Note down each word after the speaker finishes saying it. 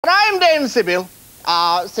I'm Dame Sybil,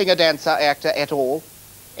 singer, dancer, actor, et al.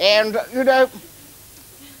 And, you know,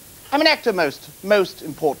 I'm an actor most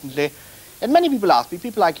importantly. And many people ask me,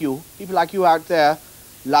 people like you out there,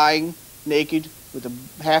 lying naked with a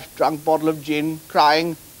half-drunk bottle of gin,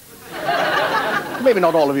 crying. Maybe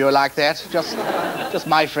not all of you are like that, just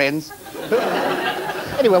my friends.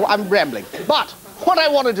 Anyway, I'm rambling. But what I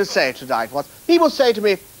wanted to say tonight was, people say to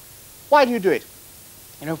me, why do you do it?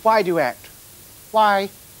 You know, why do you act? Why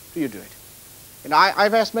do you do it? You know,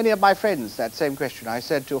 I've asked many of my friends that same question. I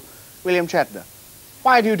said to William Shatner,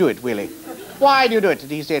 why do you do it, Willie? Why do you do it?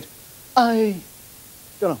 And he said, I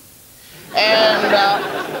don't know. And,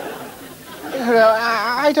 you know,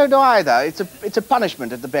 I don't know either. It's a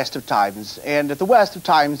punishment at the best of times, and at the worst of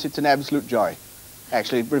times, it's an absolute joy.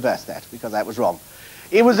 Actually, reverse that, because that was wrong.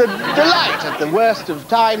 It was a delight at the worst of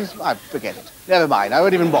times. I forget it. Never mind, I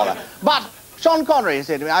won't even bother. But Sean Connery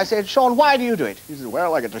said to me, I said, Sean, why do you do it? He said,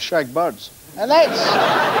 well, I get to shag birds. And that's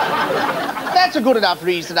a good enough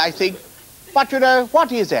reason, I think. But, you know,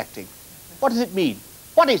 what is acting? What does it mean?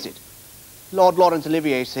 What is it? Lord Laurence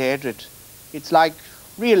Olivier said it's like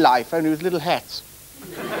real life, only with little hats.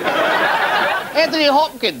 Anthony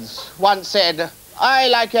Hopkins once said, I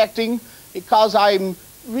like acting because I'm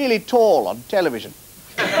really tall on television.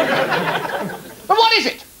 But what is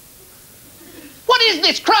it? What is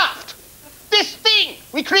this craft? This thing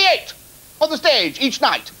we create on the stage each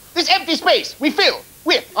night? This empty space we fill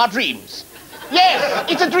with our dreams? Yes,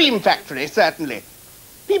 it's a dream factory, certainly.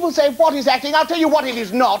 People say, what is acting? I'll tell you what it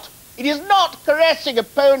is not. It is not caressing a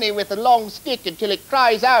pony with a long stick until it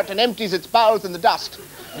cries out and empties its bowels in the dust.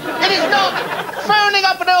 It is not phoning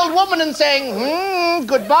up an old woman and saying,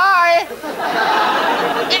 goodbye.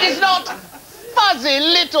 It is not fuzzy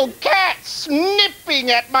little cats nipping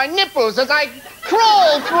at my nipples as I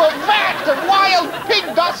crawl through a vat of wild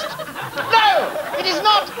pig dust. No, it is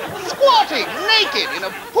not squatting naked in a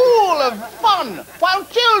pool of fun while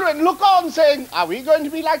children look on saying, are we going to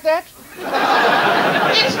be like that?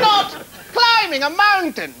 It's not climbing a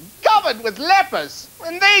mountain covered with lepers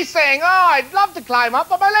and they saying, oh, I'd love to climb up,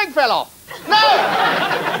 but my leg fell off. No!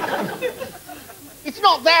 It's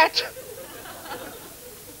not that.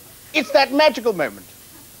 It's that magical moment.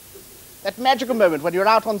 That magical moment when you're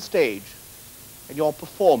out on stage and you're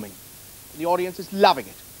performing and the audience is loving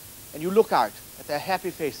it and you look out at their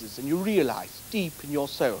happy faces and you realize deep in your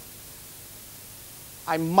soul,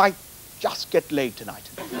 I might just get laid tonight.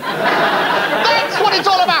 That's what it's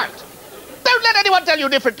all about. Don't let anyone tell you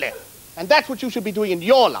differently. And that's what you should be doing in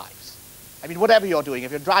your lives. I mean, whatever you're doing,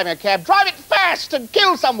 if you're driving a cab, drive it fast and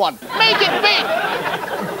kill someone. Make it big.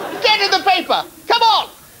 Get in the paper. Come on.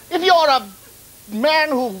 If you're a man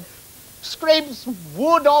who scrapes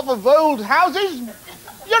wood off of old houses,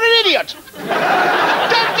 you're an idiot.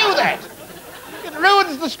 Don't do that. It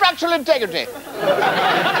ruins the structural integrity.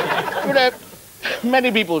 You know,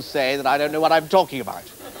 many people say that I don't know what I'm talking about.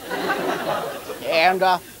 And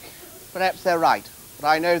perhaps they're right. But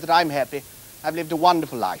I know that I'm happy. I've lived a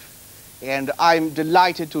wonderful life. And I'm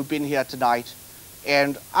delighted to have been here tonight.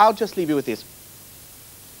 And I'll just leave you with this.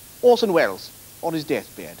 Orson Welles, on his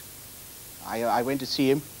deathbed, I went to see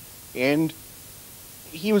him, and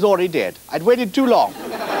he was already dead. I'd waited too long.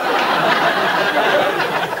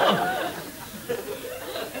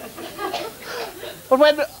 But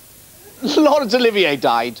when Laurence Olivier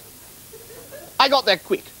died, I got there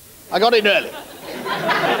quick. I got in early.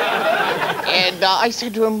 And I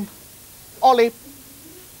said to him, Ollie,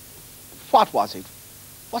 what was it?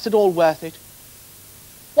 Was it all worth it?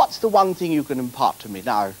 What's the one thing you can impart to me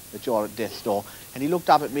now that you're at death's door? And he looked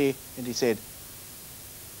up at me and he said,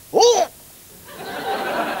 oh!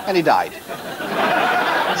 And he died.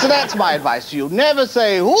 So that's my advice to you. Never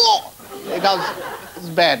say, oh! Because it's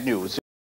bad news.